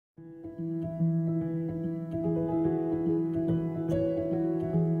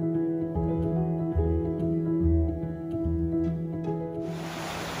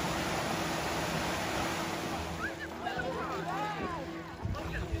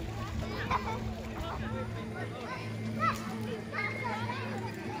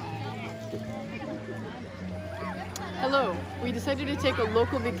we decided to take a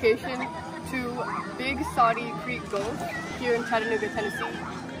local vacation to Big Soddy Creek Gulf here in Chattanooga, Tennessee.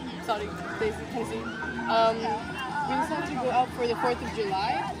 Soddy-Daisy, Tennessee. We decided to go out for the 4th of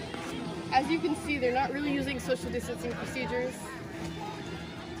July. As you can see, they're not really using social distancing procedures,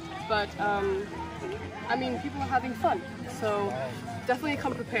 but I mean, people are having fun, so definitely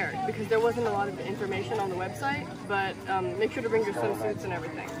come prepared because there wasn't a lot of information on the website, but make sure to bring your swimsuits and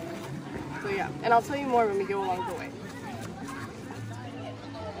everything. So yeah, and I'll tell you more when we go along the way.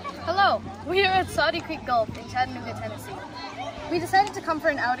 Hello, we are at Soddy Creek Gulf in Chattanooga, Tennessee. We decided to come for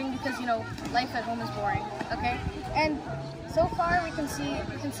an outing because, you know, life at home is boring, okay? And so far we can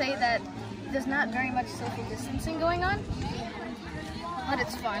say that there's not very much social distancing going on, but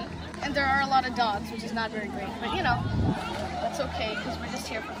it's fun. And there are a lot of dogs, which is not very great, but you know, that's okay because we're just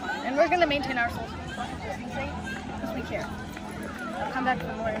here for fun. And we're going to maintain our social distancing because we care. Come back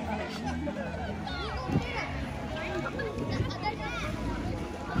for more information.